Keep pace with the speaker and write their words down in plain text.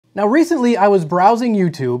Now recently I was browsing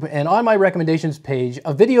YouTube, and on my recommendations page,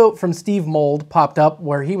 a video from Steve Mould popped up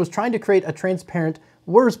where he was trying to create a transparent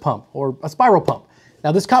Wirtz pump, or a spiral pump.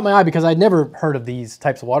 Now this caught my eye because I'd never heard of these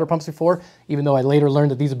types of water pumps before, even though I later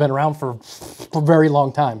learned that these have been around for a very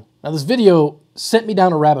long time. Now this video sent me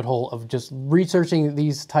down a rabbit hole of just researching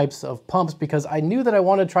these types of pumps because I knew that I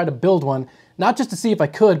wanted to try to build one, not just to see if I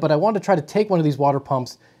could, but I wanted to try to take one of these water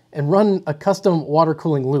pumps and run a custom water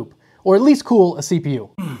cooling loop, or at least cool a CPU.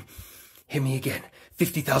 Hit me again.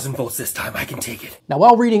 50,000 volts this time, I can take it. Now,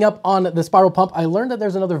 while reading up on the spiral pump, I learned that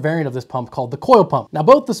there's another variant of this pump called the coil pump. Now,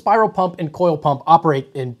 both the spiral pump and coil pump operate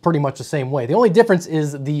in pretty much the same way. The only difference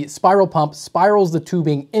is the spiral pump spirals the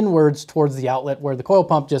tubing inwards towards the outlet, where the coil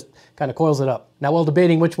pump just kind of coils it up. Now, while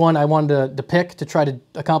debating which one I wanted to pick to try to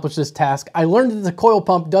accomplish this task, I learned that the coil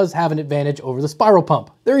pump does have an advantage over the spiral pump.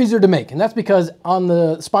 They're easier to make, and that's because on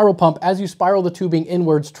the spiral pump, as you spiral the tubing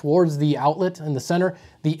inwards towards the outlet in the center,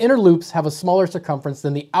 the inner loops have a smaller circumference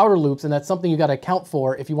than the outer loops, and that's something you got to account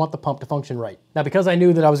for if you want the pump to function right. Now, because I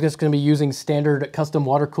knew that I was just going to be using standard custom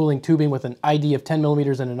water cooling tubing with an ID of 10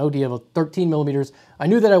 millimeters and an OD of 13 millimeters, I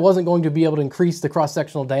knew that I wasn't going to be able to increase the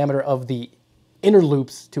cross-sectional diameter of the inner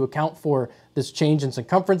loops to account for this change in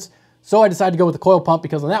circumference. So I decided to go with the coil pump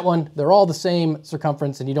because on that one, they're all the same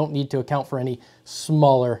circumference and you don't need to account for any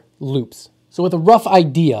smaller loops. So with a rough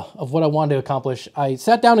idea of what I wanted to accomplish, I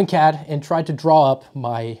sat down in CAD and tried to draw up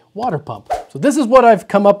my water pump. So this is what I've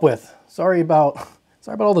come up with. Sorry about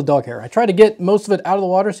all the dog hair. I tried to get most of it out of the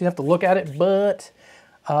water so you have to look at it, but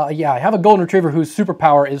yeah, I have a golden retriever whose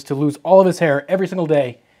superpower is to lose all of his hair every single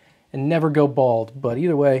day and never go bald. But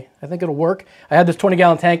either way, I think it'll work. I had this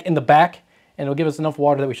 20-gallon tank in the back, and it'll give us enough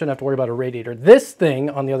water that we shouldn't have to worry about a radiator. This thing,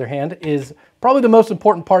 on the other hand, is probably the most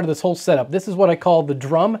important part of this whole setup. This is what I call the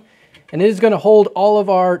drum, and it is going to hold all of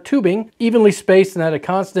our tubing evenly spaced and at a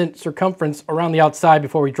constant circumference around the outside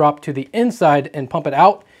before we drop to the inside and pump it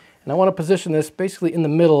out. And I want to position this basically in the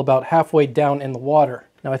middle, about halfway down in the water.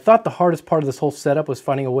 Now, I thought the hardest part of this whole setup was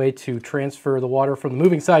finding a way to transfer the water from the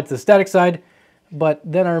moving side to the static side. But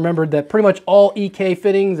then I remembered that pretty much all EK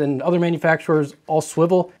fittings and other manufacturers all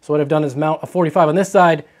swivel. So what I've done is mount a 45 on this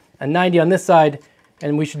side, a 90 on this side,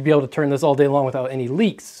 and we should be able to turn this all day long without any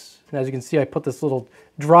leaks. And as you can see, I put this little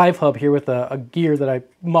drive hub here with a gear that I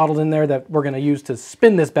modeled in there that we're going to use to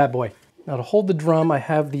spin this bad boy. Now to hold the drum, I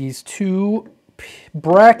have these two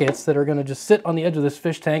brackets that are going to just sit on the edge of this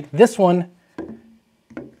fish tank. This one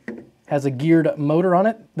has a geared motor on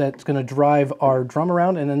it that's going to drive our drum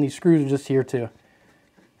around, and then these screws are just here to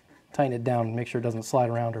tighten it down and make sure it doesn't slide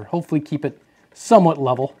around, or hopefully keep it somewhat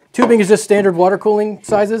level. Tubing is just standard water cooling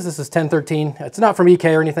sizes. This is 1013. It's not from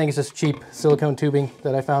EK or anything. It's just cheap silicone tubing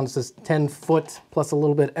that I found. This is 10 foot plus a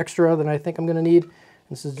little bit extra than I think I'm going to need.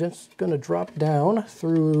 This is just going to drop down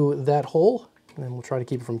through that hole, and then we'll try to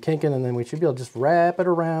keep it from kinking, and then we should be able to just wrap it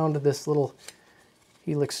around this little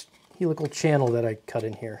helical channel that I cut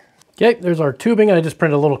in here. Okay, there's our tubing, and I just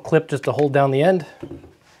printed a little clip just to hold down the end.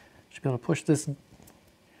 Should be able to push this.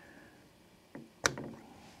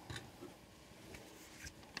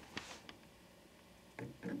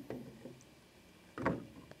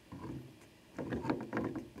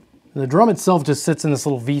 The drum itself just sits in this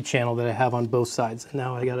little V channel that I have on both sides. And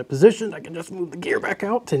now I got it positioned, I can just move the gear back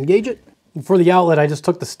out to engage it. And for the outlet, I just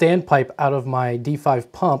took the standpipe out of my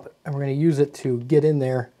D5 pump, and we're going to use it to get in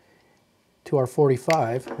there to our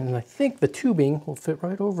 45. And I think the tubing will fit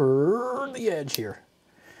right over the edge here.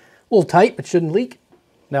 A little tight, but shouldn't leak.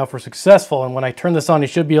 Now if we're successful, and when I turn this on, you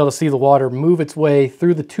should be able to see the water move its way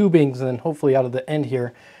through the tubings and then hopefully out of the end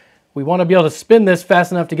here. We want to be able to spin this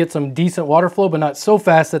fast enough to get some decent water flow, but not so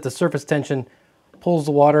fast that the surface tension pulls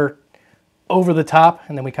the water over the top,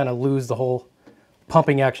 and then we kind of lose the whole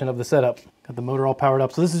pumping action of the setup. Got the motor all powered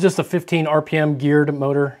up. So this is just a 15 RPM geared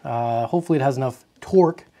motor. Hopefully it has enough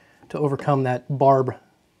torque to overcome that barb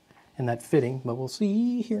and that fitting, but we'll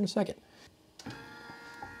see here in a second.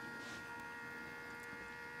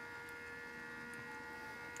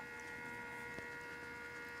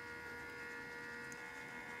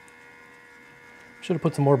 Should have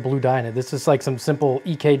put some more blue dye in it. This is like some simple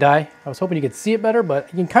EK dye. I was hoping you could see it better, but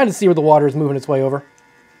you can kind of see where the water is moving its way over.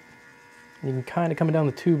 You can kind of coming down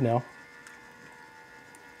the tube now.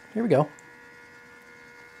 Here we go.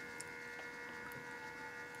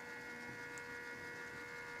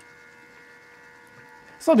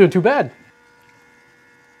 It's not doing too bad.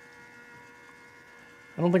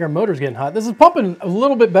 I don't think our motor's getting hot. This is pumping a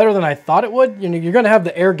little bit better than I thought it would. You know, you're going to have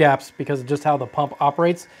the air gaps because of just how the pump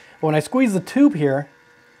operates. But when I squeeze the tube here,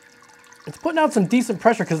 it's putting out some decent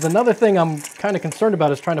pressure, because another thing I'm kind of concerned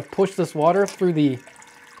about is trying to push this water through the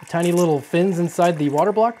tiny little fins inside the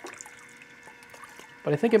water block.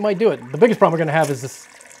 but I think it might do it. The biggest problem we're gonna have is this,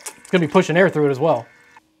 it's gonna be pushing air through it as well.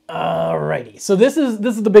 Alrighty, so this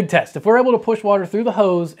is the big test. If we're able to push water through the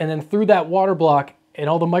hose and then through that water block and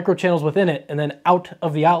all the micro channels within it and then out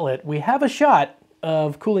of the outlet, we have a shot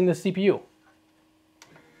of cooling this CPU.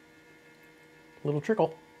 Little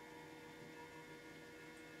trickle.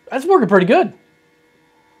 That's working pretty good.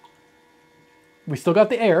 We still got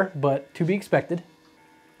the air, but to be expected.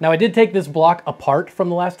 Now I did take this block apart from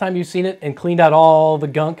the last time you've seen it and cleaned out all the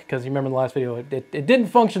gunk, because you remember in the last video it didn't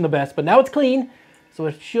function the best, but now it's clean, so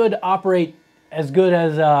it should operate as good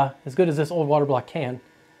as this old water block can.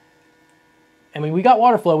 I mean, we got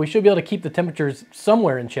water flow. We should be able to keep the temperatures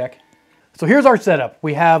somewhere in check. So here's our setup.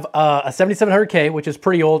 We have a 7700K, which is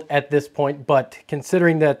pretty old at this point, but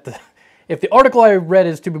considering that if the article I read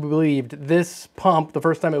is to be believed, this pump, the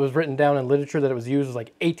first time it was written down in literature that it was used was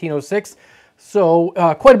like 1806, so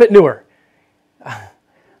quite a bit newer.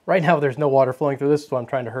 Right now there's no water flowing through this, so I'm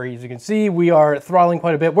trying to hurry. As you can see, we are throttling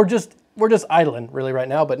quite a bit. We're just idling really right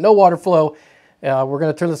now, but no water flow. We're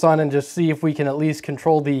going to turn this on and just see if we can at least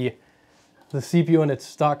control the CPU in its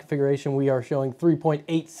stock configuration. We are showing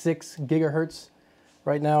 3.86 gigahertz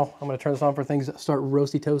right now. I'm going to turn this on for things that start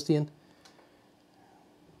roasty toastying.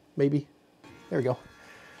 Maybe. There we go.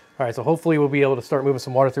 All right, so hopefully we'll be able to start moving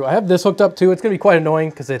some water through. I have this hooked up too. It's going to be quite annoying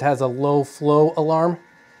because it has a low flow alarm,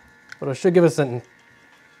 but it should give us an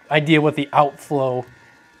idea what the outflow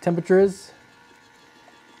temperature is.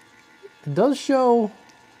 It does show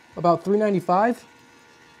about 395,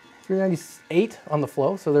 398 on the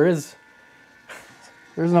flow, so there's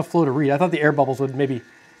enough flow to read. I thought the air bubbles would maybe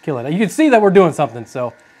kill it. You can see that we're doing something.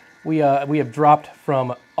 So we have dropped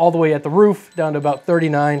from all the way at the roof down to about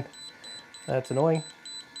 39. That's annoying.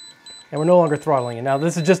 And we're no longer throttling. And now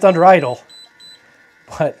this is just under idle.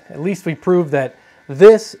 But at least we proved that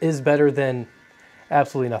this is better than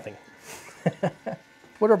absolutely nothing.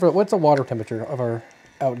 What's the water temperature of our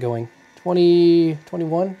outgoing? 20,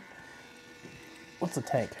 21? What's the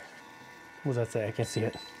tank? What does that say? I can't see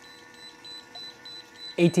it.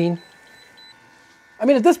 18. I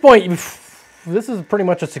mean, at this point, this is pretty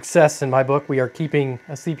much a success in my book. We are keeping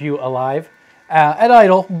a CPU alive at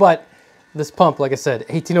idle, but this pump, like I said,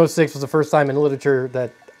 1806 was the first time in literature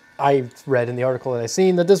that I read in the article that I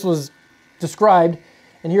seen that this was described,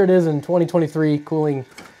 and here it is in 2023 cooling,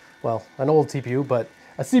 well, an old CPU, but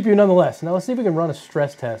a CPU nonetheless. Now let's see if we can run a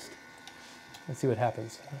stress test. Let's see what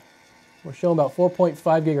happens. We're showing about 4.5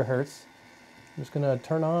 gigahertz. I'm just gonna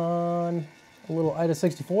turn on a little IDA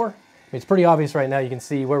 64. I mean, it's pretty obvious right now. You can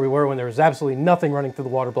see where we were when there was absolutely nothing running through the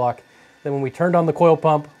water block. Then when we turned on the coil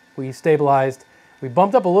pump, we stabilized. We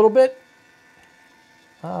bumped up a little bit.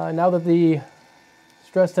 Now that the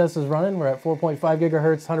stress test is running, we're at 4.5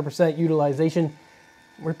 gigahertz, 100% utilization.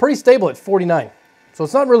 We're pretty stable at 49. So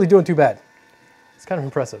it's not really doing too bad. It's kind of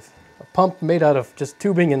impressive. A pump made out of just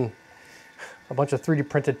tubing and a bunch of 3D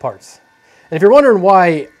printed parts. And if you're wondering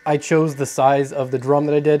why I chose the size of the drum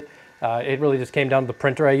that I did, it really just came down to the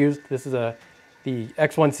printer I used. This is the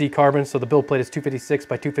X1C carbon, so the build plate is 256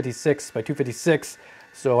 by 256 by 256.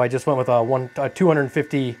 So I just went with a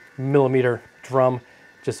 250 millimeter drum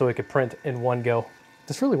just so it could print in one go.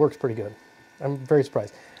 This really works pretty good. I'm very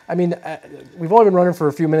surprised. I mean, we've only been running for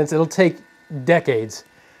a few minutes. It'll take decades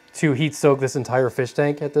to heat soak this entire fish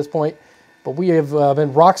tank at this point. But we have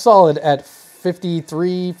been rock solid at 50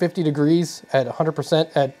 degrees at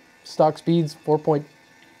 100% at stock speeds, 4.5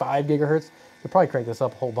 gigahertz. We'd probably crank this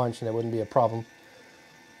up a whole bunch and it wouldn't be a problem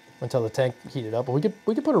until the tank heated up. But we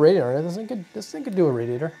could put a radiator in it. This thing could do a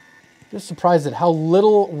radiator. Just surprised at how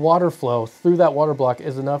little water flow through that water block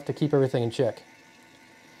is enough to keep everything in check.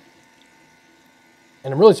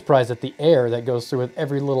 And I'm really surprised that the air that goes through with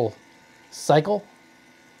every little cycle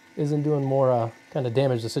isn't doing more kind of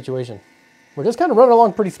damage to the situation. We're just kind of running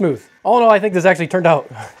along pretty smooth. All in all, I think this actually turned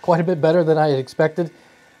out quite a bit better than I had expected,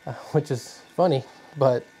 which is funny,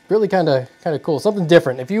 but really kind of cool. Something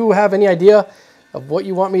different. If you have any idea of what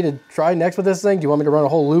you want me to try next with this thing, do you want me to run a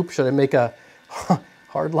whole loop? Should I make a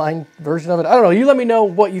hardline version of it? I don't know. You let me know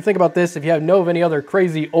what you think about this. If you know of any other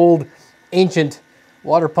crazy old ancient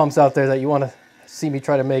water pumps out there that you want to see me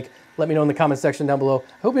try to make, let me know in the comment section down below.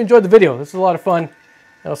 I hope you enjoyed the video. This was a lot of fun, and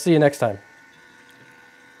I'll see you next time.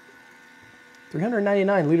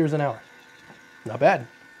 399 liters an hour. Not bad.